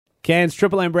Cairns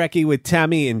Triple M Brekkie with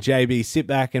Tammy and JB. Sit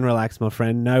back and relax, my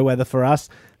friend. No weather for us.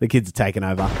 The kids are taking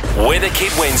over. Weather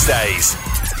Kid Wednesdays.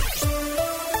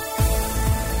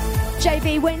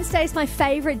 JB, Wednesday's my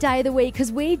favourite day of the week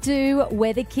because we do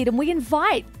Weather Kid and we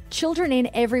invite children in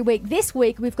every week. This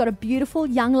week we've got a beautiful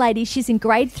young lady. She's in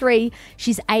grade 3.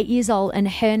 She's 8 years old and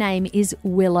her name is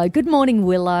Willow. Good morning,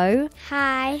 Willow.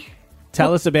 Hi.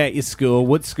 Tell us about your school.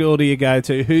 What school do you go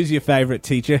to? Who's your favourite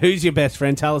teacher? Who's your best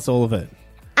friend? Tell us all of it.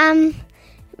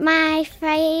 My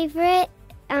favourite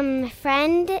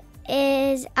friend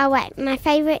is my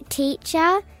favourite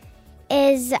teacher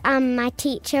is my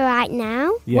teacher right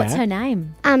now. Yeah. What's her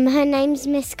name? Her name's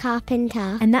Miss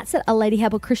Carpenter. And that's at a Lady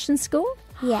Hable Christian School?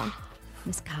 Yeah.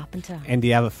 Miss Carpenter. And do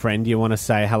you have a friend you want to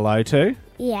say hello to?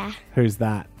 Yeah. Who's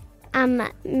that?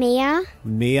 Mia.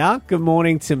 Mia. Good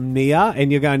morning to Mia. And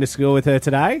you're going to school with her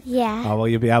today? Yeah. Oh, well,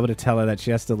 you'll be able to tell her that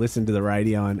she has to listen to the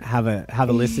radio and have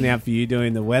a listen out for you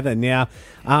doing the weather. Now,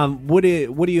 what are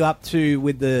you up to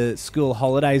with the school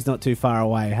holidays not too far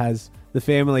away? Has the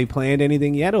family planned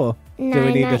anything yet, or No,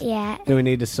 not yet. do we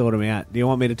need to sort them out? Do you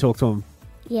want me to talk to them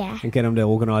Yeah. and get them to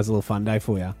organise a little fun day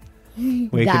for you?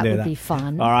 We That can do would that. be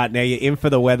fun. All right, now you're in for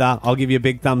the weather. I'll give you a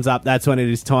big thumbs up. That's when it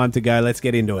is time to go. Let's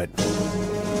get into it.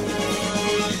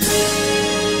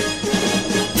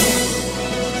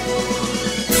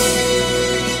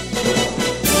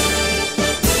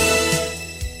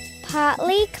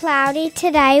 Partly cloudy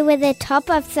today with a top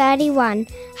of 31.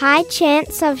 High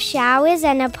chance of showers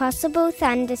and a possible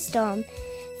thunderstorm.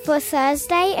 For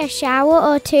Thursday, a shower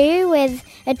or two with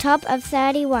a top of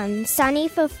 31. Sunny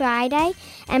for Friday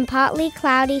and partly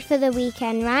cloudy for the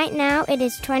weekend. Right now, it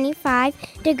is 25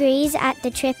 degrees at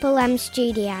the Triple M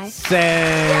studio. Sensational.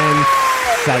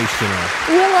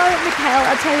 Willow and Mikhail,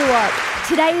 I'll tell you what,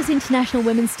 today is International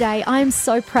Women's Day. I am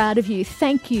so proud of you.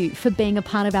 Thank you for being a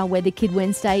part of our Weather Kid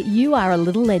Wednesday. You are a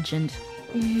little legend.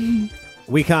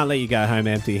 We can't let you go home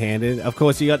empty-handed. Of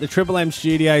course, you got the Triple M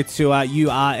studio tour. You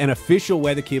are an official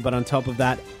weather kid, but on top of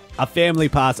that, a family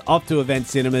pass off to Event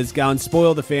Cinemas. Go and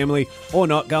spoil the family or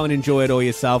not. Go and enjoy it all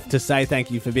yourself to say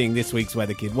thank you for being this week's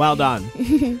weather kid. Well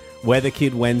done. Weather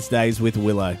Kid Wednesdays with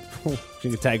Willow. She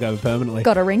could take over permanently.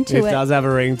 Got a ring to it. It does have a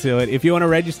ring to it. If you want to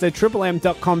register,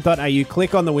 triplem.com.au,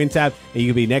 click on the win tab, and you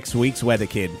can be next week's weather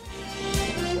kid.